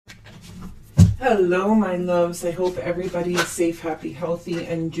Hello, my loves. I hope everybody is safe, happy, healthy,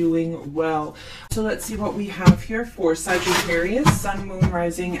 and doing well. So let's see what we have here for Sagittarius, Sun, Moon,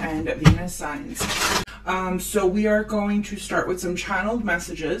 Rising, and Venus signs. So we are going to start with some channeled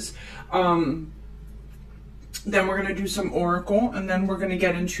messages. Then we're going to do some oracle, and then we're going to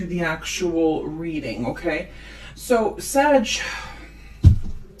get into the actual reading, okay? So, Sag,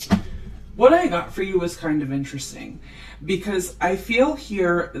 what I got for you was kind of interesting, because I feel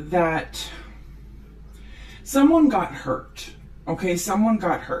here that someone got hurt, okay? Someone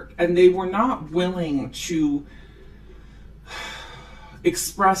got hurt, and they were not willing to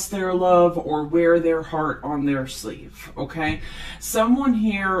express their love or wear their heart on their sleeve, okay? Someone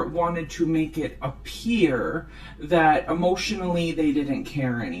here wanted to make it appear that emotionally they didn't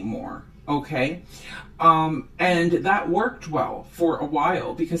care anymore, okay? And that worked well for a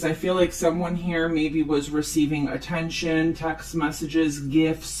while, because I feel like someone here maybe was receiving attention, text messages,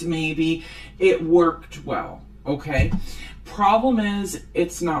 gifts maybe. It worked well, okay? Problem is,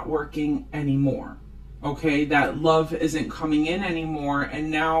 it's not working anymore. Okay, that love isn't coming in anymore, and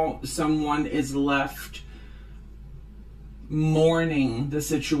now someone is left mourning the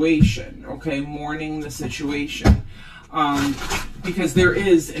situation, okay, mourning the situation, because there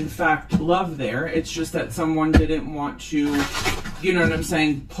is, in fact, love there. It's just that someone didn't want to, you know what I'm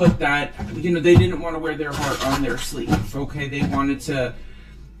saying, put that, you know, they didn't want to wear their heart on their sleeve, okay? They wanted to,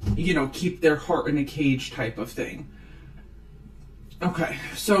 you know, keep their heart in a cage type of thing. Okay,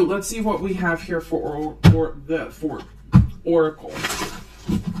 so let's see what we have here for oracle.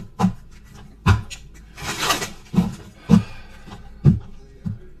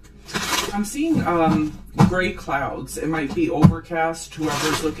 I'm seeing gray clouds. It might be overcast.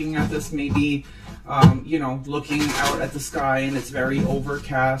 Whoever's looking at this may be, you know, looking out at the sky and it's very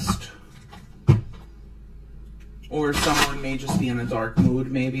overcast. Or someone may just be in a dark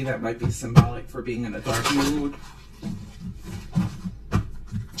mood. Maybe that might be symbolic for being in a dark mood.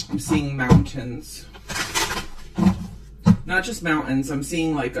 I'm seeing mountains. Not just mountains. I'm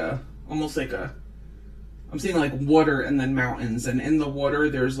seeing like I'm seeing like water and then mountains. And in the water,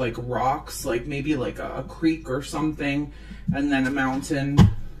 there's like rocks, like maybe like a creek or something. And then a mountain.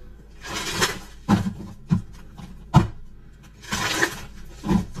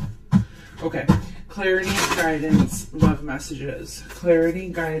 Okay. Clarity, guidance, love messages. Clarity,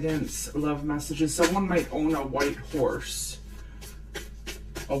 guidance, love messages. Someone might own a white horse.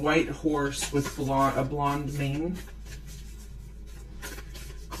 A white horse with a blonde mane.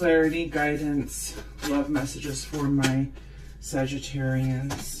 Clarity, guidance, love messages for my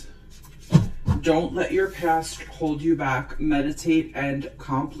Sagittarians. Don't let your past hold you back. Meditate and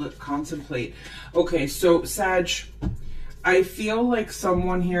contemplate. Okay, so Sag, I feel like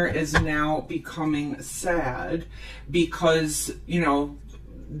someone here is now becoming sad because, you know,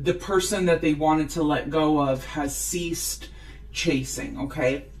 the person that they wanted to let go of has ceased chasing,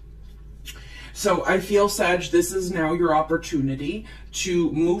 okay? So I feel, Sag, this is now your opportunity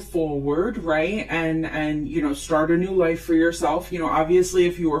to move forward, right? And you know, start a new life for yourself. You know, obviously,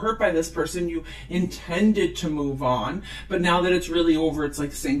 if you were hurt by this person, you intended to move on, but now that it's really over, it's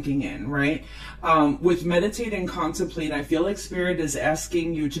like sinking in, right? With meditate and contemplate, I feel like Spirit is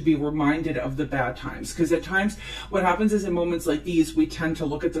asking you to be reminded of the bad times, because at times what happens is in moments like these, we tend to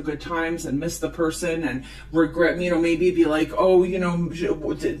look at the good times and miss the person and regret, you know, maybe be like, oh, you know,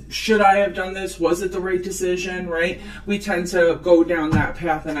 should I have done this? Was it the right decision, right? We tend to go down that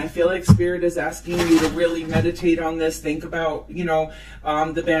path, and I feel like Spirit is asking you to really meditate on this. Think about, you know,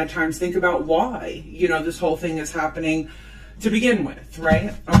 the bad times. Think about why, you know, this whole thing is happening to begin with,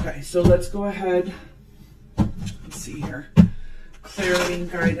 right? Okay, so let's go ahead. Let's see here. Clarity,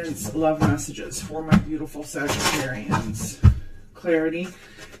 guidance, love messages for my beautiful Sagittarians. Clarity,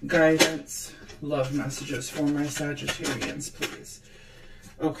 guidance, love messages for my Sagittarians, please.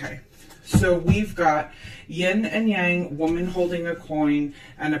 Okay. So we've got yin and yang, woman holding a coin,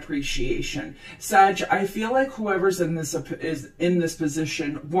 and appreciation. Sag, I feel like whoever's in this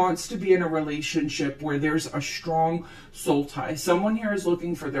position wants to be in a relationship where there's a strong soul tie. Someone here is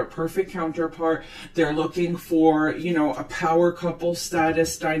looking for their perfect counterpart. They're looking for, you know, a power couple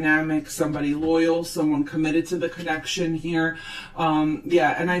status dynamic, somebody loyal, someone committed to the connection here.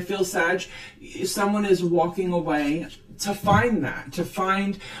 Yeah, and I feel, Sag, someone is walking away to find that, to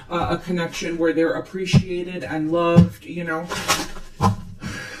find a connection where they're appreciated and loved, you know.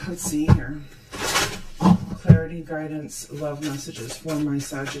 Let's see here. Clarity, guidance, love messages for my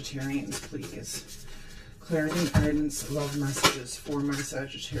Sagittarians, please. Clarity, guidance, love messages for my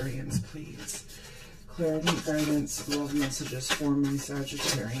Sagittarians, please. Clarity, guidance, love messages for my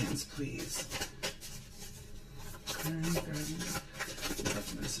Sagittarians, please. Clarity, guidance,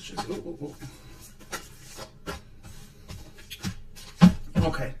 love messages. Oh, oh, oh.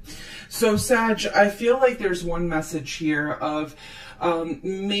 Okay, so Sag, I feel like there's one message here of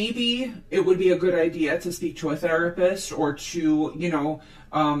maybe it would be a good idea to speak to a therapist or to, you know,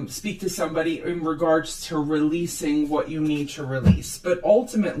 speak to somebody in regards to releasing what you need to release. But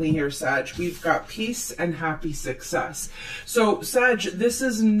ultimately here, Sag, we've got peace and happy success. So Sag, this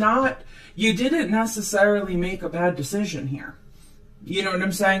is not, you didn't necessarily make a bad decision here. You know what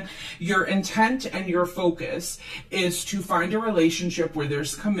I'm saying? Your intent and your focus is to find a relationship where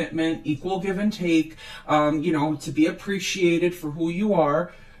there's commitment, equal give and take, you know, to be appreciated for who you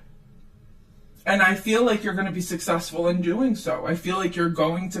are. And I feel like you're going to be successful in doing so. I feel like you're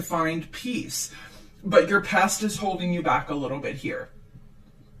going to find peace, but your past is holding you back a little bit here.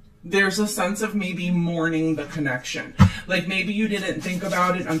 There's a sense of maybe mourning the connection. Like maybe you didn't think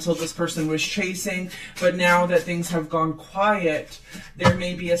about it until this person was chasing, but now that things have gone quiet, there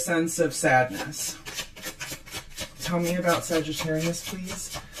may be a sense of sadness. Tell me about Sagittarius,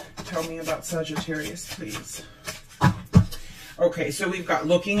 please. Tell me about Sagittarius, please. Okay, so we've got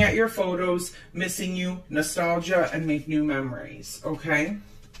looking at your photos, missing you, nostalgia, and make new memories, okay?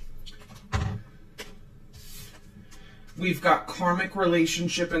 We've got karmic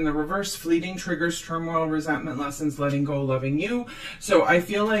relationship in the reverse, fleeting triggers, turmoil, resentment, lessons, letting go, loving you. So I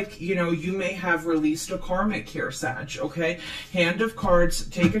feel like, you know, you may have released a karmic here, Sag, okay? Hand of cards,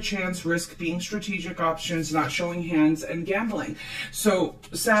 take a chance, risk, being strategic, options, not showing hands, and gambling. So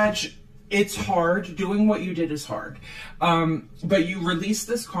Sag, it's hard. Doing what you did is hard. But you released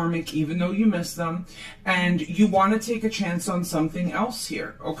this karmic even though you missed them. And you want to take a chance on something else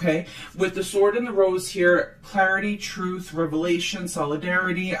here, okay? With the sword and the rose here, clarity, truth, revelation,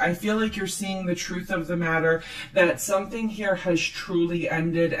 solidarity. I feel like you're seeing the truth of the matter, that something here has truly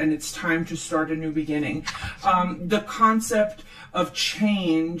ended and it's time to start a new beginning. The concept of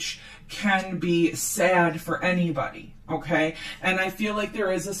change can be sad for anybody. Okay, and I feel like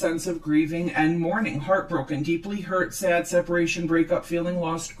there is a sense of grieving and mourning, heartbroken, deeply hurt, sad, separation, breakup, feeling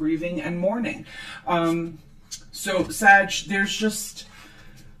lost, grieving and mourning. So Sag,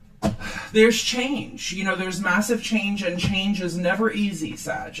 there's change. You know, there's massive change, and change is never easy,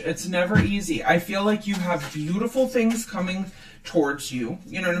 Sag. It's never easy. I feel like you have beautiful things coming towards you.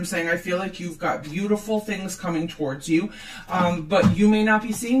 You know what I'm saying? I feel like you've got beautiful things coming towards you, but you may not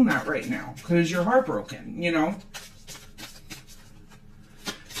be seeing that right now because you're heartbroken, you know?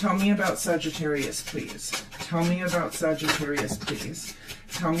 Tell me about Sagittarius, please. Tell me about Sagittarius, please.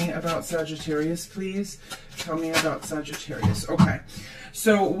 Tell me about Sagittarius, please. Tell me about Sagittarius. Okay.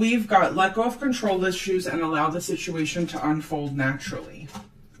 So we've got let go of control issues and allow the situation to unfold naturally.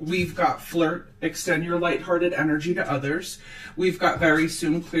 We've got flirt, extend your lighthearted energy to others. We've got very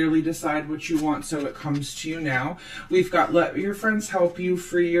soon, clearly decide what you want so it comes to you now. We've got let your friends help you,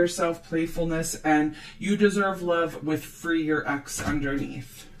 free yourself, playfulness, and you deserve love with free your ex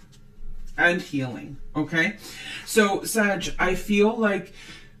underneath. And healing, okay? So, Sag, I feel like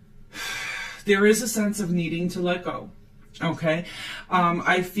there is a sense of needing to let go, okay?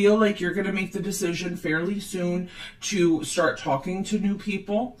 I feel like you're going to make the decision fairly soon to start talking to new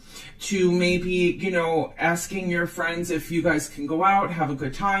people, to maybe, you know, asking your friends if you guys can go out, have a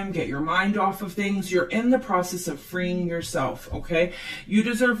good time, get your mind off of things. You're in the process of freeing yourself, okay? You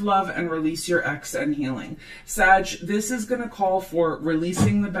deserve love and release your ex and healing. Sag, this is going to call for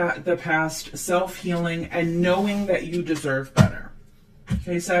releasing the past, self-healing, and knowing that you deserve better.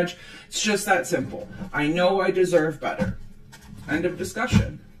 Okay, Sag? It's just that simple. I know I deserve better. End of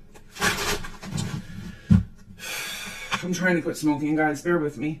discussion. I'm trying to quit smoking, guys. Bear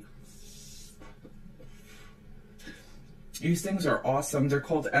with me. These things are awesome. They're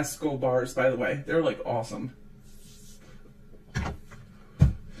called Esco bars, by the way. They're like awesome.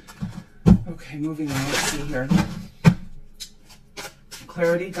 Okay, moving on. Let's see here.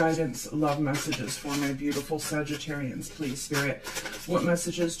 Clarity, guidance, love messages for my beautiful Sagittarians, please, Spirit. What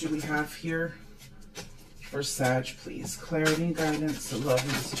messages do we have here for Sag, please? Clarity, guidance, love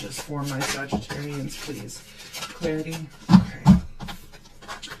messages for my Sagittarians, please. Clarity. Okay.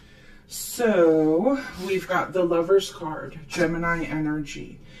 So we've got the Lover's card, Gemini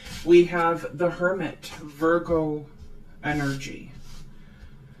energy. We have the Hermit, Virgo energy.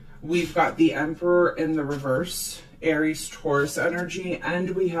 We've got the Emperor in the reverse, Aries, Taurus energy,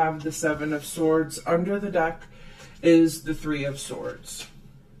 and we have the Seven of Swords. Under the deck is the Three of Swords.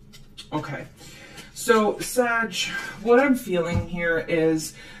 Okay, so Sag, what I'm feeling here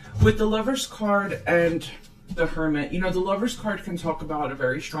is with the Lover's card and the Hermit, you know, the Lover's card can talk about a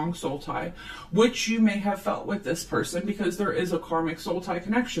very strong soul tie, which you may have felt with this person because there is a karmic soul tie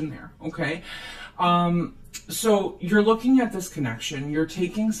connection there, okay? So you're looking at this connection, you're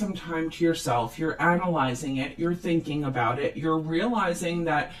taking some time to yourself, you're analyzing it, you're thinking about it, you're realizing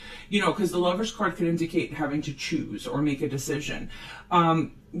that, you know, because the Lover's card could indicate having to choose or make a decision.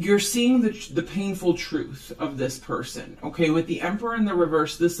 You're seeing the painful truth of this person, okay? With the Emperor in the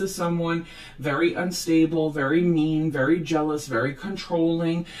reverse, this is someone very unstable, very mean, very jealous, very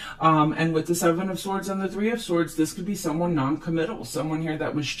controlling. And with the Seven of Swords and the Three of Swords, this could be someone non-committal, someone here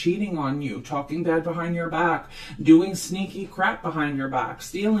that was cheating on you, talking bad behind your back, doing sneaky crap behind your back,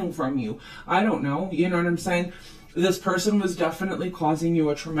 stealing from you. I don't know, you know what I'm saying? This person was definitely causing you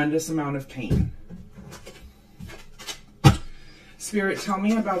a tremendous amount of pain. Spirit, tell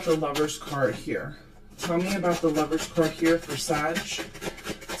me about the Lover's card here. Tell me about the Lover's card here for Sag.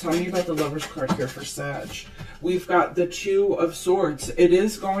 Tell me about the Lover's card here for Sag. We've got the Two of Swords. It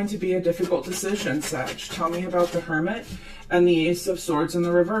is going to be a difficult decision, Sag. Tell me about the Hermit and the Ace of Swords in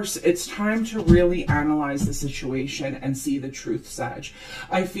the reverse. It's time to really analyze the situation and see the truth, Sag.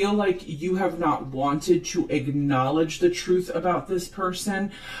 I feel like you have not wanted to acknowledge the truth about this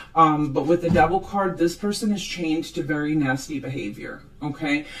person, but with the Devil card, this person is chained to very nasty behavior,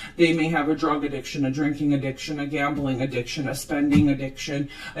 okay? They may have a drug addiction, a drinking addiction, a gambling addiction, a spending addiction,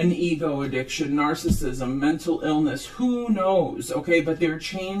 an ego addiction, narcissism, mental illness, who knows, okay? But they're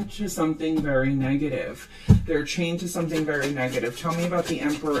chained to something very negative. They're chained to something very negative. Tell me about the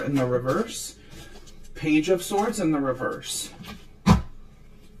Emperor in the reverse. Page of Swords in the reverse.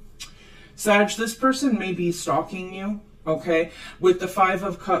 Sag, this person may be stalking you, okay? With the Five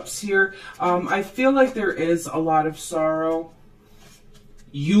of Cups here, I feel like there is a lot of sorrow.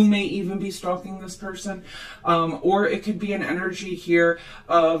 You may even be stalking this person, or it could be an energy here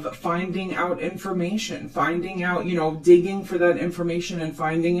of finding out information, finding out, you know, digging for that information and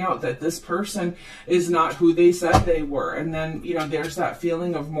finding out that this person is not who they said they were. And then, you know, there's that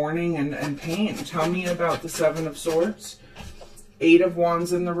feeling of mourning and pain. Tell me about the Seven of Swords, Eight of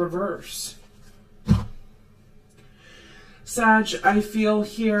Wands in the reverse. Sag, I feel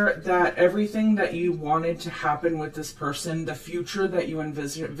here that everything that you wanted to happen with this person, the future that you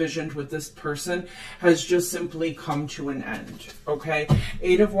envisioned with this person, has just simply come to an end, okay?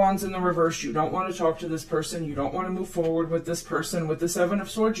 Eight of Wands in the reverse, you don't want to talk to this person, you don't want to move forward with this person. With the Seven of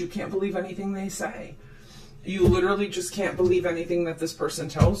Swords, you can't believe anything they say. You literally just can't believe anything that this person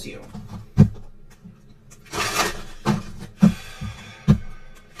tells you.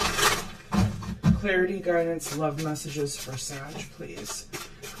 Clarity, guidance, love messages for Sag, please.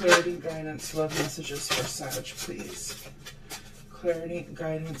 Clarity, guidance, love messages for Sag, please. Clarity,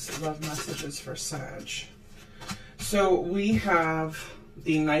 guidance, love messages for Sag. So we have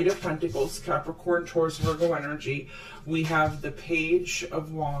the Knight of Pentacles, Capricorn, Taurus, Virgo energy. We have the Page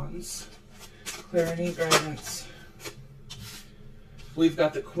of Wands. Clarity, guidance. We've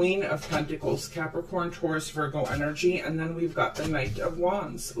got the Queen of Pentacles, Capricorn, Taurus, Virgo energy, and then we've got the Knight of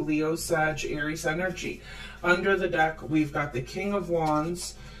Wands, Leo, Sag, Aries energy. Under the deck, we've got the King of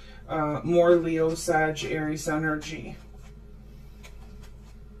Wands, more Leo, Sag, Aries energy.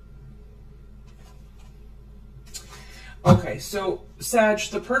 Okay, so Sag,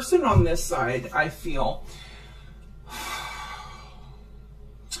 the person on this side, I feel,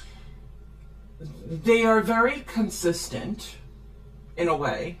 they are very consistent. In a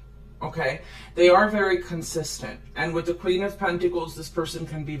way, okay? They are very consistent. And with the Queen of Pentacles, this person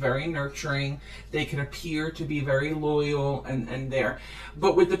can be very nurturing. They can appear to be very loyal and there.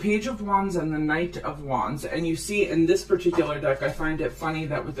 But with the Page of Wands and the Knight of Wands, and you see in this particular deck, I find it funny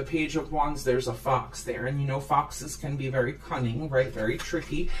that with the Page of Wands, there's a fox there. And you know, foxes can be very cunning, right? Very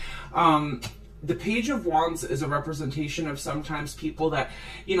tricky. The Page of Wands is a representation of sometimes people that,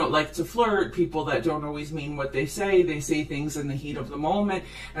 you know, like to flirt, people that don't always mean what they say. They say things in the heat of the moment.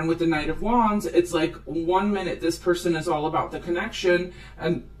 And with the Knight of Wands, it's like 1 minute this person is all about the connection,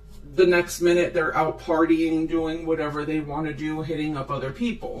 and the next minute they're out partying, doing whatever they want to do, hitting up other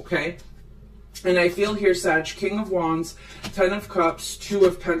people, okay? And I feel here, Sag, King of Wands, Ten of Cups, Two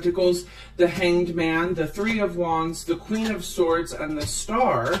of Pentacles, the Hanged Man, the Three of Wands, the Queen of Swords, and the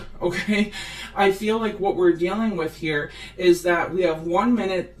Star, okay? I feel like what we're dealing with here is that we have 1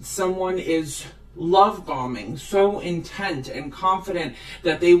 minute someone is love bombing, so intent and confident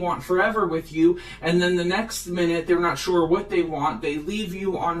that they want forever with you, and then the next minute they're not sure what they want. They leave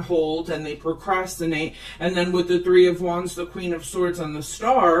you on hold and they procrastinate. And then with the Three of Wands, the Queen of Swords, and the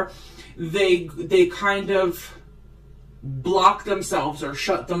Star, they kind of block themselves or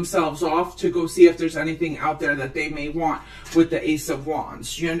shut themselves off to go see if there's anything out there that they may want with the Ace of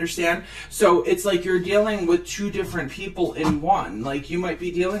Wands. Do you understand? So it's like you're dealing with two different people in one. Like you might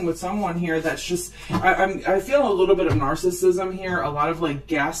be dealing with someone here that's just, I feel a little bit of narcissism here, a lot of like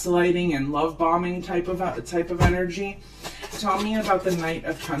gaslighting and love bombing type of energy. Tell me about the Knight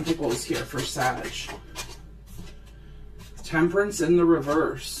of Pentacles here for Sag. Temperance in the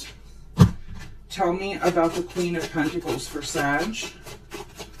reverse. Tell me about the Queen of Pentacles for Sag.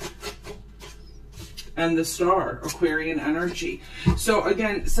 And the Star, Aquarian energy. So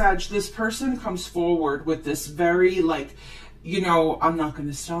again, Sag, this person comes forward with this very like, you know, I'm not going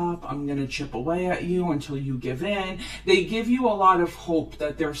to stop. I'm going to chip away at you until you give in. They give you a lot of hope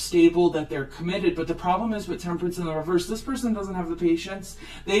that they're stable, that they're committed. But the problem is with Temperance in the reverse, this person doesn't have the patience.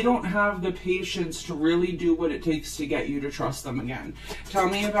 They don't have the patience to really do what it takes to get you to trust them again. Tell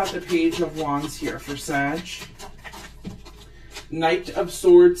me about the Page of Wands here for Sag. Knight of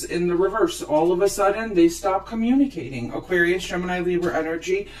Swords in the reverse. All of a sudden, they stop communicating. Aquarius, Gemini, Libra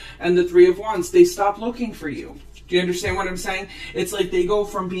energy. And the Three of Wands, they stop looking for you. Do you understand what I'm saying? It's like they go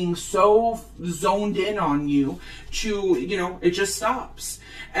from being so zoned in on you to, you know, it just stops.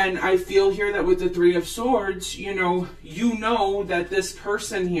 And I feel here that with the Three of Swords, you know that this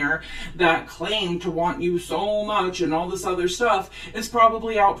person here that claimed to want you so much and all this other stuff is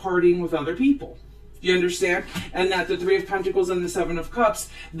probably out partying with other people. You understand? And that the Three of Pentacles and the Seven of Cups,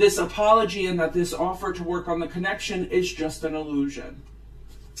 this apology and that this offer to work on the connection is just an illusion.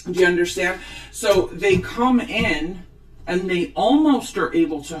 Do you understand? So they come in and they almost are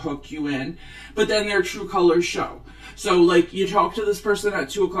able to hook you in, but then their true colors show. So like you talk to this person at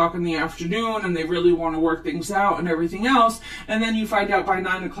 2 o'clock in the afternoon and they really want to work things out and everything else. And then you find out by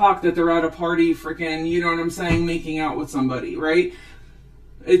 9 o'clock that they're at a party freaking, you know what I'm saying, making out with somebody, right?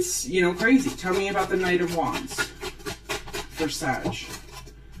 It's, you know, crazy. Tell me about the Knight of Wands for Sag.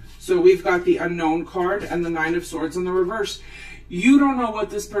 So we've got the Unknown card and the Nine of Swords in the reverse. You don't know what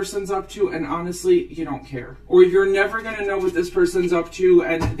this person's up to, and honestly, you don't care. Or you're never going to know what this person's up to,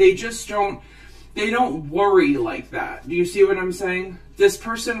 and they just don't, they don't worry like that. Do you see what I'm saying? This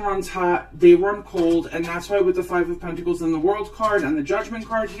person runs hot, they run cold, and that's why with the Five of Pentacles and the World card and the Judgment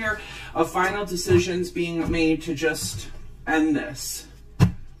card here, a final decision's being made to just end this.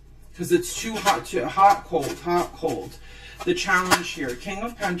 Because it's too hot, hot, cold. The challenge here, King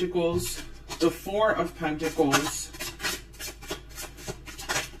of Pentacles, the Four of Pentacles,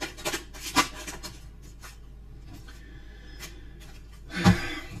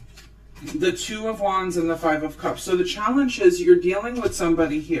 the Two of Wands and the Five of Cups. So the challenge is you're dealing with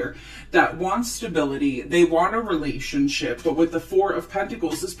somebody here that wants stability. They want a relationship, but with the Four of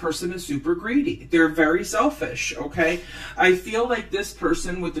Pentacles, this person is super greedy. They're very selfish, okay? I feel like this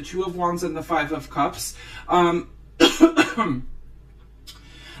person with the Two of Wands and the Five of Cups,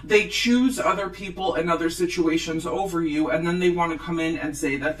 they choose other people and other situations over you, and then they want to come in and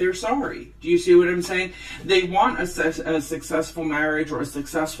say that they're sorry. Do you see what I'm saying? They want a successful marriage or a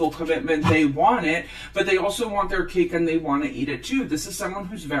successful commitment. They want it, but they also want their cake and they want to eat it too. This is someone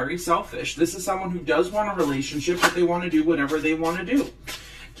who's very selfish. This is someone who does want a relationship, but they want to do whatever they want to do.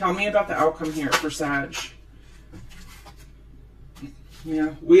 Tell me about the outcome here for Sag. Yeah,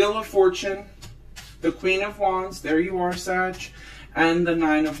 Wheel of Fortune, the Queen of Wands, there you are, Sag, and the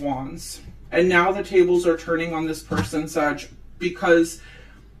Nine of Wands. And now the tables are turning on this person, Sag, because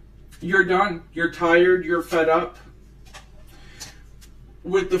you're done. You're tired. You're fed up.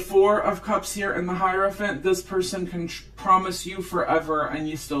 With the Four of Cups here and the Hierophant, this person can promise you forever and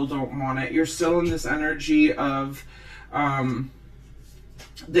you still don't want it. You're still in this energy of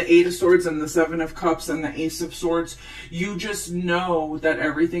the Eight of Swords and the Seven of Cups and the Ace of Swords. You just know that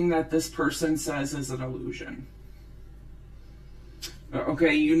everything that this person says is an illusion.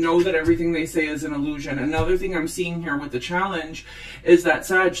 Okay, you know that everything they say is an illusion. Another thing I'm seeing here with the challenge is that,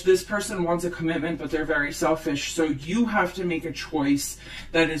 Sag, this person wants a commitment, but they're very selfish. So you have to make a choice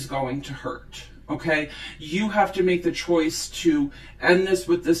that is going to hurt. Okay, you have to make the choice to end this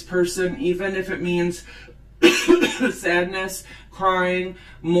with this person, even if it means sadness, crying,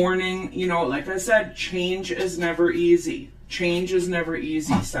 mourning. You know, like I said, change is never easy. Change is never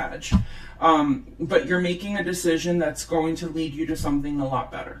easy, Sag. But you're making a decision that's going to lead you to something a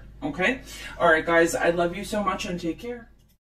lot better. Okay? All right, guys, I love you so much and take care.